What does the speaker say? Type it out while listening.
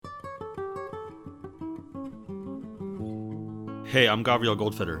Hey, I'm Gavriel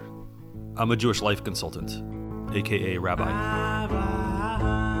Goldfeder. I'm a Jewish life consultant, aka Rabbi.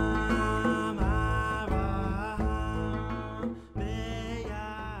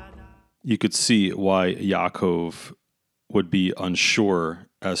 You could see why Yaakov would be unsure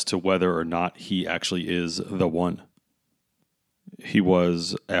as to whether or not he actually is the one. He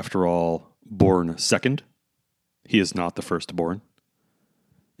was, after all, born second. He is not the firstborn.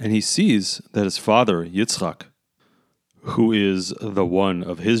 And he sees that his father, Yitzchak, who is the one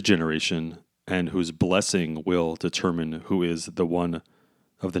of his generation and whose blessing will determine who is the one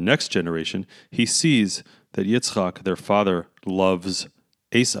of the next generation, he sees that Yitzchak, their father, loves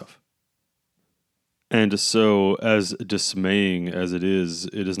Esav. And so, as dismaying as it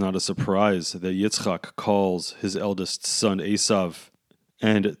is not a surprise that Yitzchak calls his eldest son Esav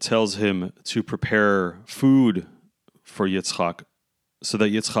and tells him to prepare food for Yitzchak so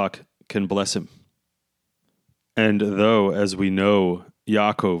that Yitzchak can bless him. And though, as we know,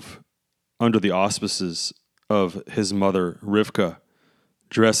 Yaakov, under the auspices of his mother Rivka,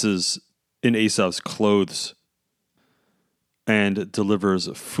 dresses in Esav's clothes and delivers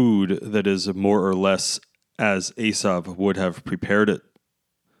food that is more or less as Esav would have prepared it,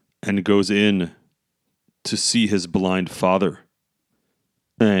 and goes in to see his blind father.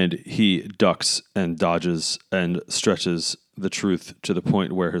 And he ducks and dodges and stretches the truth to the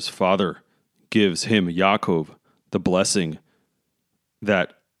point where his father gives him, Yaakov, the blessing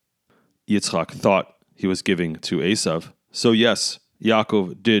that Yitzchak thought he was giving to Esav. So yes,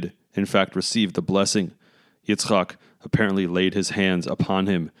 Yaakov did in fact receive the blessing. Yitzchak apparently laid his hands upon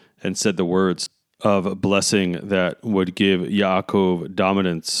him and said the words of blessing that would give Yaakov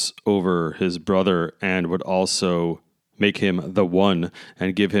dominance over his brother and would also make him the one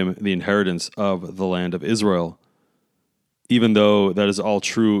and give him the inheritance of the land of Israel. Even though that is all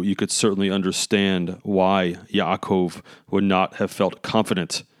true, you could certainly understand why Yaakov would not have felt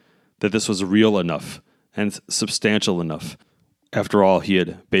confident that this was real enough and substantial enough. After all, he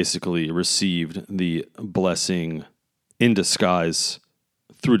had basically received the blessing in disguise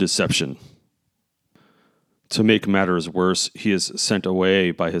through deception. To make matters worse, he is sent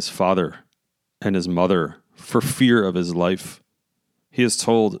away by his father and his mother for fear of his life. He is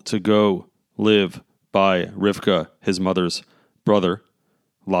told to go live by Rivka, his mother's brother,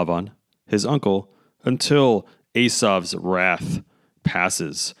 Lavan, his uncle, until Esav's wrath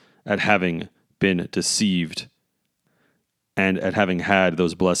passes at having been deceived and at having had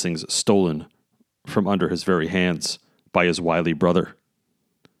those blessings stolen from under his very hands by his wily brother.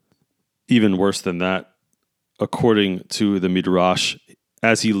 Even worse than that, according to the Midrash,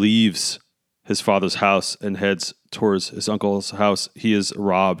 as he leaves his father's house and heads towards his uncle's house, he is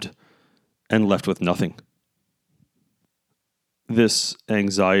robbed and left with nothing. This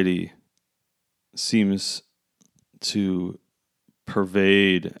anxiety seems to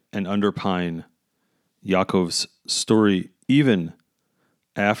pervade and underpine Yaakov's story even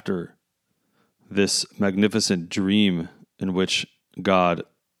after this magnificent dream in which God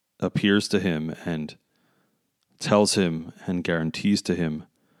appears to him and tells him and guarantees to him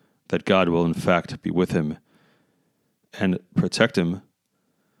that God will in fact be with him and protect him.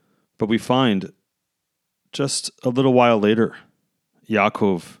 But we find just a little while later,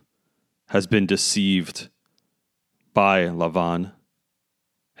 Yaakov has been deceived by Lavan,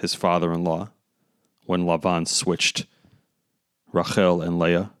 his father-in-law, when Lavan switched Rachel and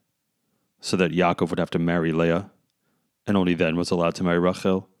Leah so that Yaakov would have to marry Leah and only then was allowed to marry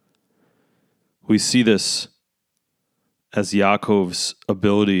Rachel. We see this as Yaakov's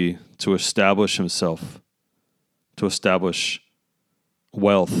ability to establish himself, to establish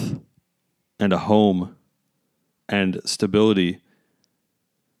wealth and a home and stability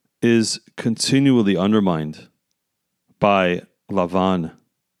is continually undermined by Lavan,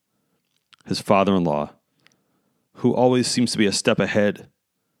 his father-in-law, who always seems to be a step ahead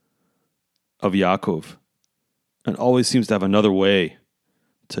of Yaakov and always seems to have another way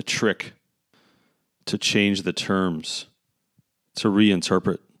to trick, to change the terms, to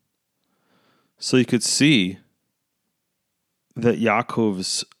reinterpret. So you could see that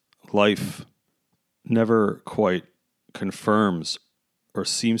Yaakov's life never quite confirms or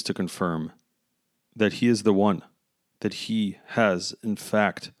seems to confirm that he is the one, that he has, in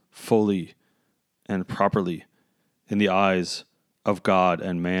fact, fully and properly, in the eyes of God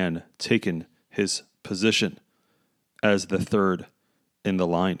and man, taken his position as the third in the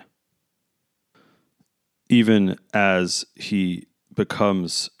line. Even as he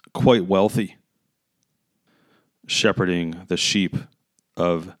becomes quite wealthy, shepherding the sheep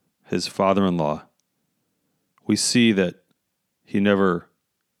of his father-in-law, we see that he never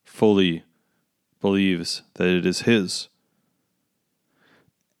fully believes that it is his,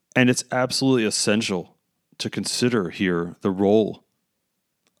 And it's absolutely essential to consider here the role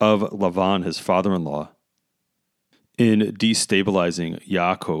of Lavan, his father-in-law, in destabilizing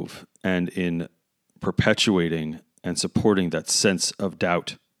Yaakov and in perpetuating and supporting that sense of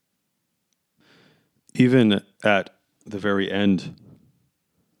doubt. Even at the very end,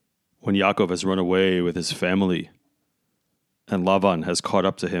 when Yaakov has run away with his family and Lavan has caught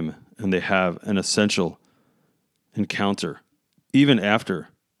up to him and they have an essential encounter, even after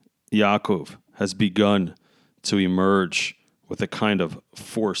Yaakov has begun to emerge with a kind of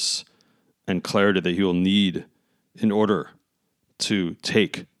force and clarity that he will need in order to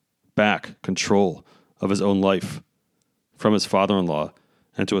take back control of his own life from his father-in-law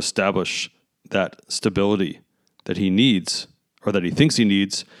and to establish that stability that he needs, or that he thinks he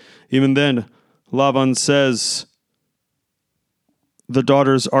needs. Even then, Lavan says, "The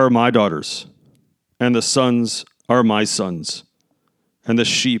daughters are my daughters, and the sons are my sons, and the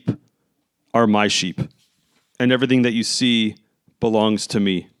sheep are my sheep, and everything that you see belongs to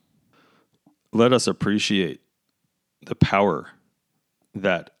me." Let us appreciate the power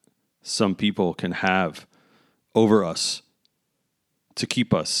that some people can have over us to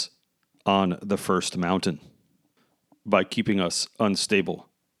keep us on the first mountain, by keeping us unstable,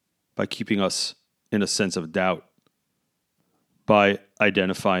 by keeping us in a sense of doubt, by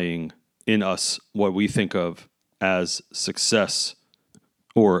identifying in us what we think of as success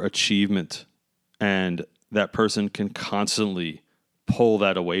or achievement, and that person can constantly pull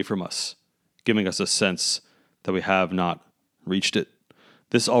that away from us, giving us a sense that we have not reached it.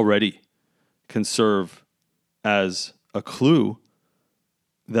 This already can serve as a clue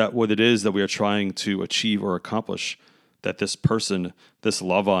that what it is that we are trying to achieve or accomplish, that this person, this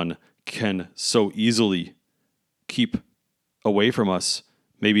Lavan, can so easily keep away from us,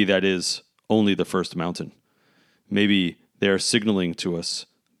 maybe that is only the first mountain. Maybe they are signaling to us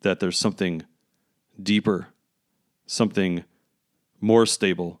that there's something deeper, something more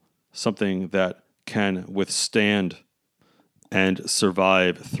stable, something that can withstand and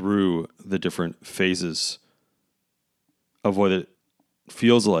survive through the different phases of what it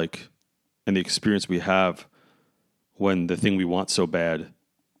feels like and the experience we have when the thing we want so bad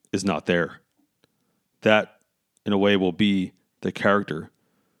is not there. That, in a way, will be the character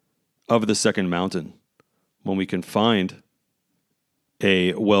of the second mountain, when we can find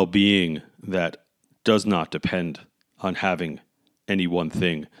a well-being that does not depend on having any one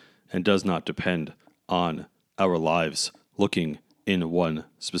thing and does not depend on our lives looking in one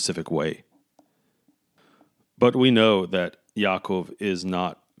specific way. But we know that Yaakov is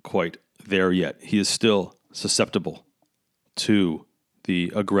not quite there yet. He is still susceptible to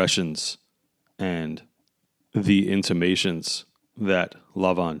the aggressions and the intimations that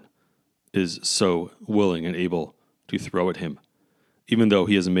Lavan is so willing and able to throw at him, even though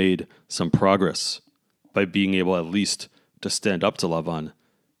he has made some progress by being able at least to stand up to Lavan.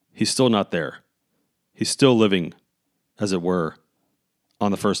 He's still not there. He's still living, as it were,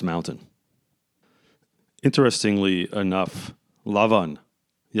 on the first mountain. Interestingly enough, Lavan,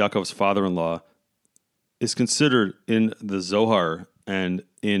 Yaakov's father-in-law, is considered in the Zohar and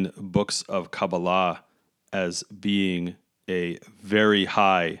in books of Kabbalah as being a very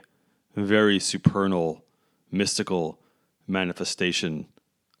high, very supernal, mystical manifestation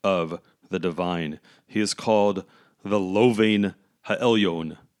of the divine. He is called the Lovain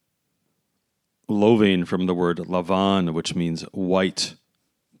Ha'elyon. Lovain from the word Lavan, which means white.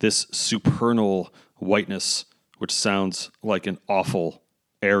 This supernal whiteness, which sounds like an awful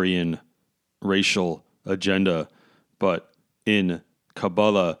Aryan racial agenda, but in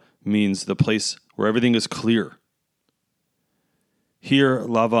Kabbalah means the place where everything is clear. Here,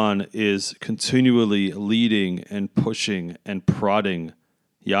 Lavan is continually leading and pushing and prodding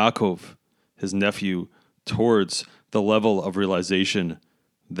Yaakov, his nephew, towards the level of realization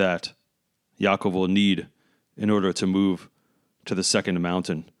that Yaakov will need in order to move to the second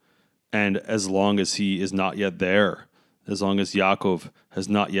mountain. And as long as he is not yet there, as long as Yaakov has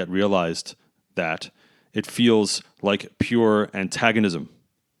not yet realized that, it feels like pure antagonism.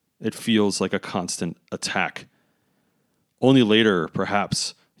 It feels like a constant attack. Only later,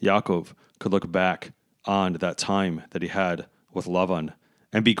 perhaps, Yaakov could look back on that time that he had with Lavan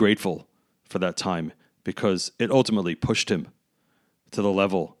and be grateful for that time, because it ultimately pushed him to the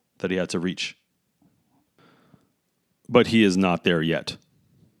level that he had to reach. But he is not there yet.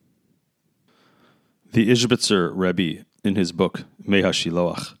 The Ishbitzer Rebbe, in his book Mei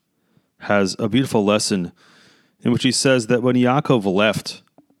HaShiloach, has a beautiful lesson in which he says that when Yaakov left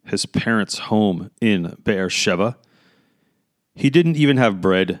his parents' home in Be'er Sheva, he didn't even have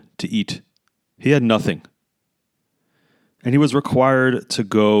bread to eat. He had nothing. And he was required to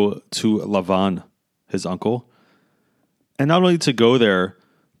go to Lavan, his uncle, and not only to go there,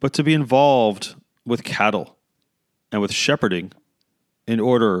 but to be involved with cattle and with shepherding in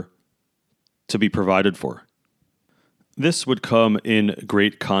order to be provided for. This would come in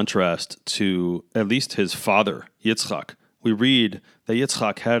great contrast to at least his father, Yitzchak. We read that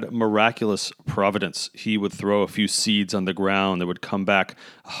Yitzchak had miraculous providence. He would throw a few seeds on the ground that would come back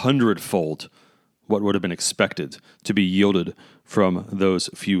 100-fold what would have been expected to be yielded from those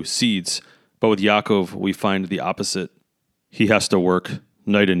few seeds. But with Yaakov, we find the opposite. He has to work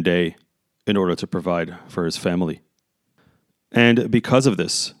night and day in order to provide for his family. And because of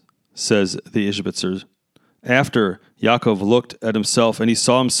this, says the Ishbitzer, after Yaakov looked at himself and he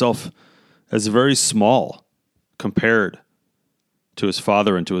saw himself as very small compared to his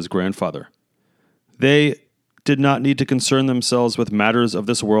father and to his grandfather, they did not need to concern themselves with matters of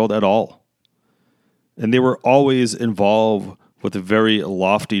this world at all. And they were always involved with very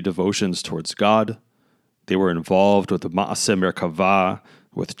lofty devotions towards God. They were involved with Ma'aseh Merkavah,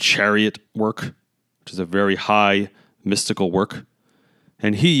 with chariot work, which is a very high mystical work.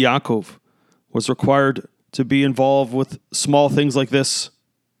 And he, Yaakov, was required to be involved with small things like this.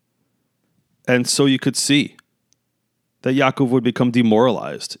 And so you could see that Yaakov would become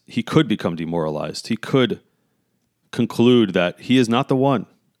demoralized. He could become demoralized. He could conclude that he is not the one,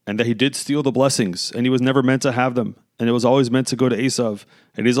 and that he did steal the blessings, and he was never meant to have them, and it was always meant to go to Esav,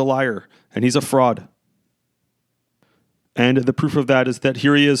 and he's a liar, and he's a fraud. And the proof of that is that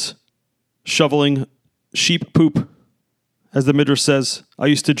here he is, shoveling sheep poop. As the Midrash says, I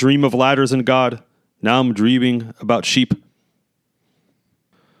used to dream of ladders and God. Now I'm dreaming about sheep.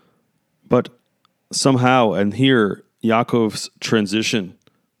 But somehow, and here, Yaakov's transition,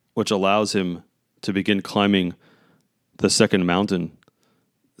 which allows him to begin climbing the second mountain,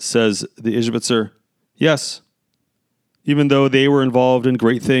 says the Ishbitzer, yes, even though they were involved in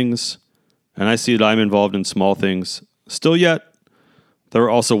great things, and I see that I'm involved in small things, still yet, there are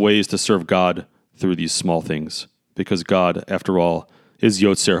also ways to serve God through these small things, because God, after all, is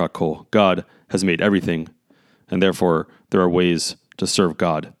Yotzer HaKol. God has made everything, and therefore there are ways to serve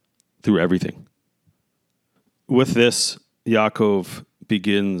God through everything. With this, Yaakov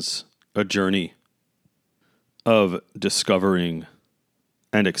begins a journey of discovering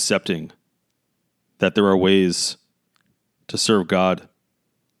and accepting that there are ways to serve God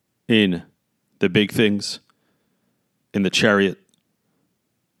in the big things, in the chariot,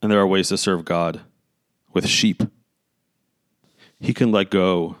 and there are ways to serve God with sheep. He can let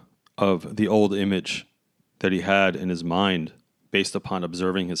go of the old image that he had in his mind based upon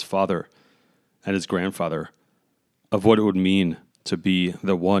observing his father and his grandfather of what it would mean to be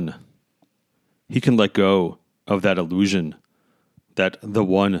the one. He can let go of that illusion that the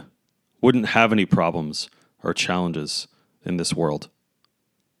one wouldn't have any problems or challenges in this world.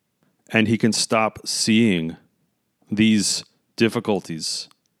 And he can stop seeing these difficulties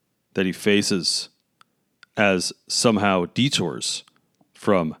that he faces as somehow detours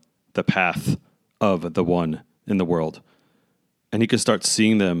from the path of the one in the world. And he can start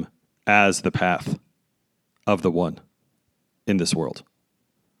seeing them as the path of the one in this world.